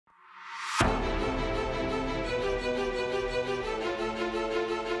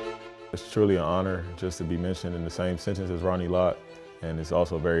It's truly an honor just to be mentioned in the same sentence as Ronnie Lott, and it's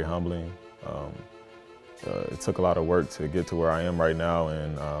also very humbling. It took a lot of work to get to where I am right now,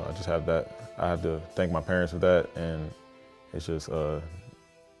 and I just have that. I have to thank my parents for that, and it's just,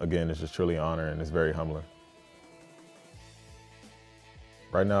 again, it's just truly an honor, and it's very humbling.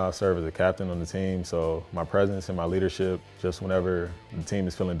 Right now, I serve as a captain on the team, so my presence and my leadership, just whenever the team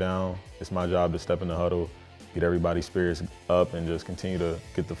is feeling down, it's my job to step in the huddle, get everybody's spirits up, and just continue to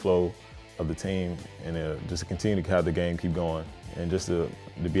get the flow of the team, and just to continue to have the game keep going. And just to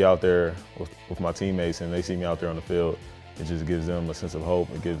be out there with my teammates, and they see me out there on the field, it just gives them a sense of hope.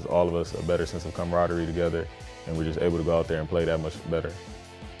 It gives all of us a better sense of camaraderie together, and we're just able to go out there and play that much better.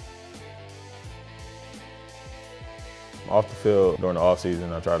 Off the field, during the off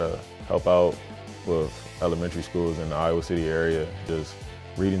season, I try to help out with elementary schools in the Iowa City area, just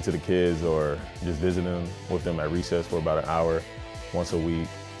reading to the kids or just visiting with them at recess for about an hour once a week.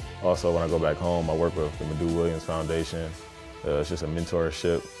 Also, when I go back home, I work with the Madu Williams Foundation. It's just a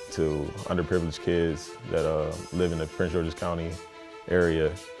mentorship to underprivileged kids that live in the Prince George's County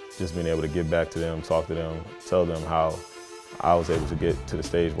area. Just being able to give back to them, talk to them, tell them how I was able to get to the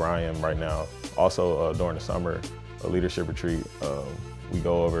stage where I am right now. Also, during the summer, a leadership retreat, we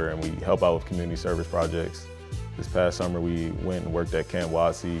go over and we help out with community service projects. This past summer, we went and worked at Camp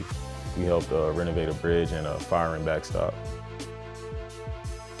Watsy. We helped renovate a bridge and a firing backstop.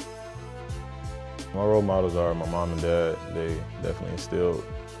 My role models are my mom and dad. They definitely instilled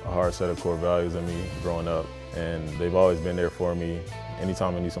a hard set of core values in me growing up, and they've always been there for me.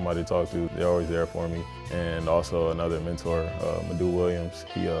 Anytime I need somebody to talk to, they're always there for me. And also another mentor, Madu Williams.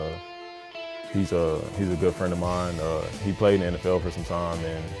 He's a good friend of mine. He played in the NFL for some time,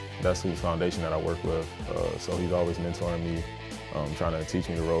 and that's whose foundation that I work with. So he's always mentoring me, trying to teach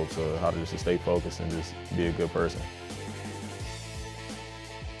me the ropes of how to just stay focused and just be a good person.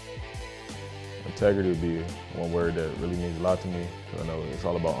 Integrity would be one word that really means a lot to me. I know it's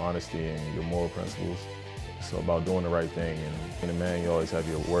all about honesty and your moral principles. It's about doing the right thing, and in a man, you always have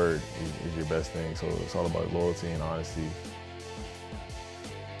your word is your best thing. So it's all about loyalty and honesty.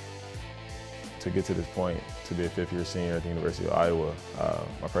 To get to this point, to be a fifth-year senior at the University of Iowa,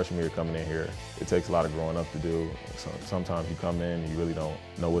 my freshman year coming in here, it takes a lot of growing up to do. Sometimes you come in, you really don't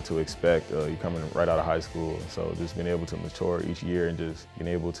know what to expect. You're coming right out of high school, so just being able to mature each year and just being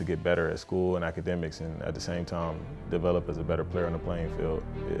able to get better at school and academics, and at the same time develop as a better player on the playing field,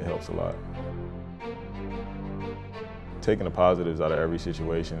 it helps a lot. Taking the positives out of every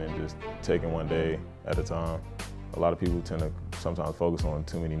situation and just taking one day at a time. A lot of people tend to sometimes focus on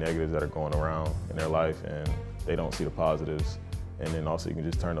too many negatives that are going around in their life, and they don't see the positives. And then also you can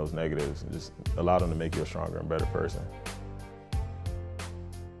just turn those negatives and just allow them to make you a stronger and better person.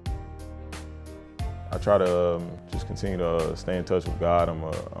 I try to just continue to stay in touch with God.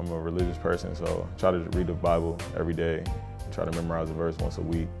 I'm a religious person, so I try to read the Bible every day. I try to memorize a verse once a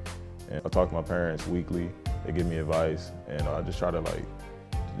week. And I talk to my parents weekly. They give me advice, and I just try to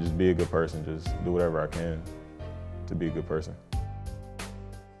just be a good person, just do whatever I can to be a good person.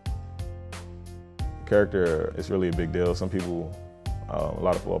 Character is really a big deal. Some people, a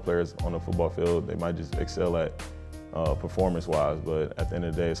lot of football players on the football field, they might just excel at performance-wise, but at the end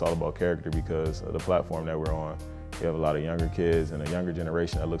of the day, it's all about character because of the platform that we're on. We have a lot of younger kids and a younger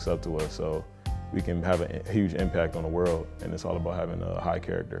generation that looks up to us, so we can have a huge impact on the world, and it's all about having a high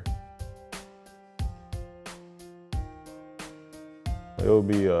character. It would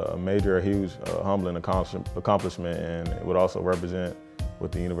be a major, huge, humbling accomplishment, and it would also represent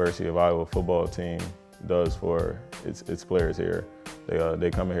what the University of Iowa football team does for its players here.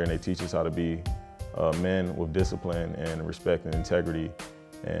 They come here and they teach us how to be men with discipline and respect and integrity.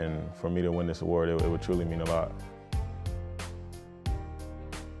 And for me to win this award, it would truly mean a lot.